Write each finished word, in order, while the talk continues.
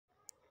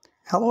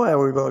Hello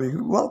everybody,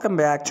 welcome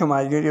back to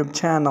my YouTube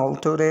channel.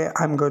 Today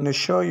I'm going to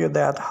show you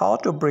that how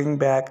to bring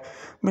back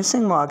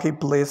missing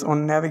marketplace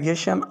on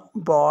navigation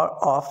bar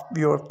of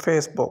your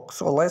Facebook.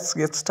 So let's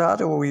get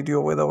started with the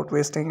video without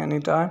wasting any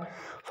time.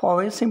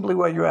 For this, simply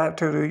what you have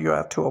to do, you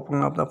have to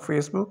open up the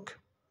Facebook.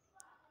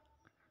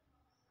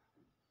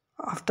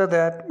 After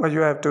that, what you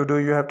have to do,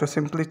 you have to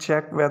simply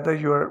check whether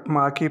your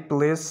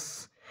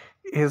marketplace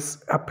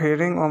is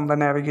appearing on the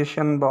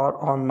navigation bar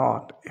or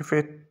not. If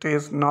it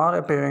is not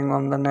appearing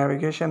on the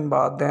navigation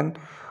bar, then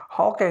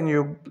how can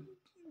you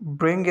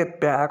bring it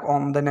back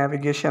on the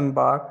navigation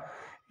bar?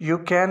 You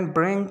can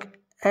bring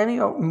any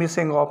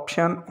missing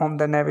option on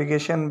the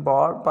navigation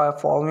bar by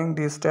following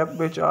these steps,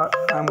 which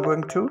I'm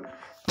going to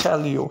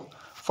tell you.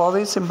 For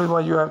this, simply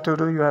what you have to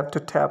do, you have to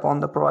tap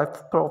on the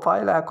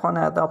profile icon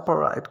at the upper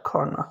right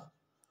corner.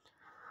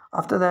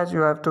 After that, you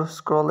have to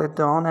scroll it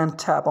down and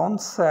tap on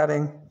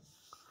setting.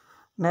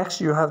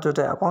 Next, you have to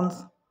tap on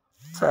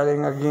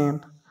setting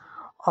again.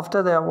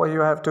 After that, what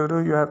you have to do,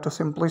 you have to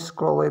simply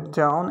scroll it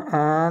down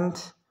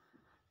and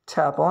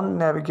tap on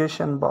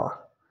navigation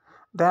bar.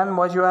 Then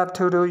what you have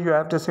to do, you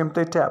have to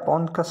simply tap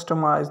on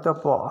customize the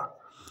bar.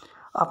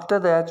 After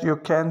that, you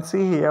can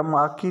see here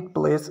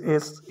marketplace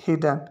is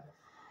hidden.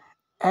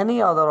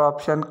 Any other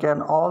option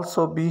can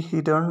also be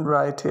hidden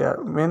right here.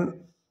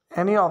 When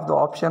any of the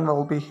option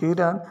will be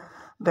hidden,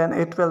 then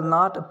it will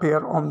not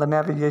appear on the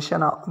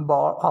navigation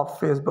bar of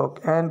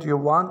Facebook, and you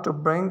want to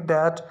bring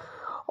that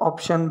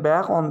option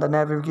back on the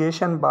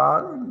navigation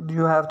bar,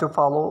 you have to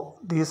follow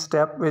these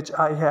steps which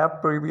I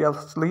have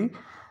previously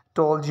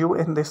told you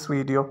in this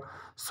video.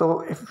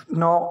 So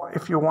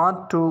if you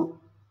want to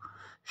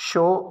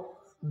show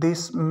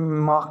this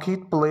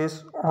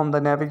marketplace on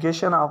the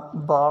navigation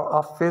bar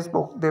of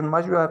Facebook, then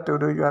what you have to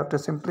do, you have to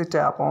simply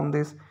tap on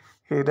this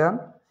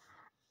hidden,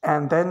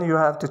 and then you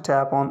have to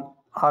tap on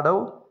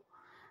auto,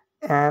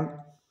 and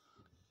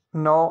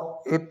now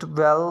it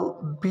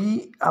will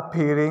be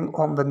appearing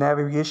on the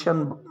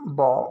navigation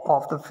bar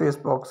of the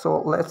Facebook.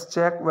 So let's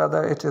check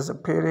whether it is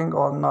appearing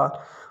or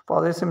not.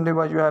 For this, simply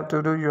what you have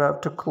to do, you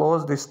have to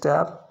close this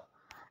tab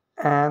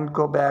and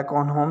go back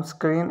on home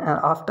screen, and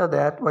after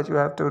that what you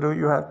have to do,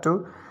 you have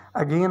to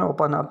again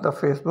open up the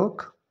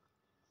Facebook,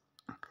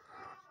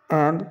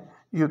 and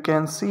you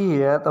can see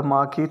here the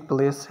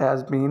marketplace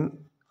has been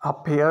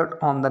appeared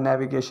on the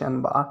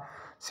navigation bar.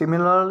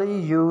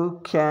 Similarly, you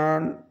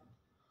can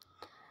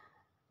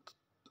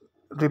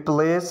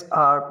replace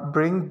or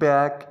bring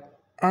back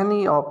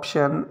any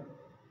option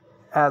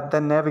at the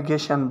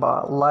navigation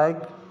bar.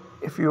 Like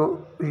if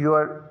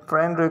your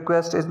friend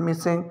request is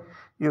missing,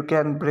 you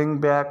can bring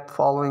back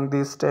following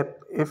this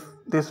step. If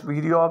this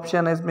video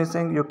option is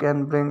missing, you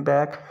can bring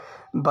back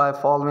by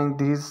following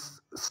these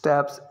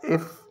steps.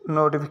 If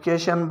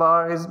notification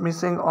bar is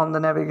missing on the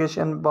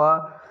navigation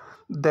bar,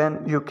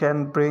 then you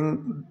can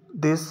bring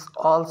this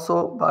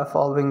also by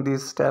following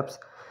these steps.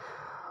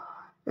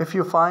 If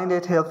you find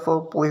it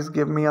helpful, please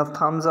give me a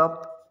thumbs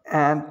up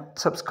and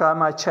subscribe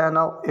my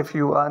channel if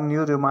you are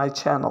new to my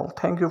channel.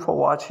 Thank you for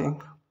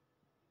watching.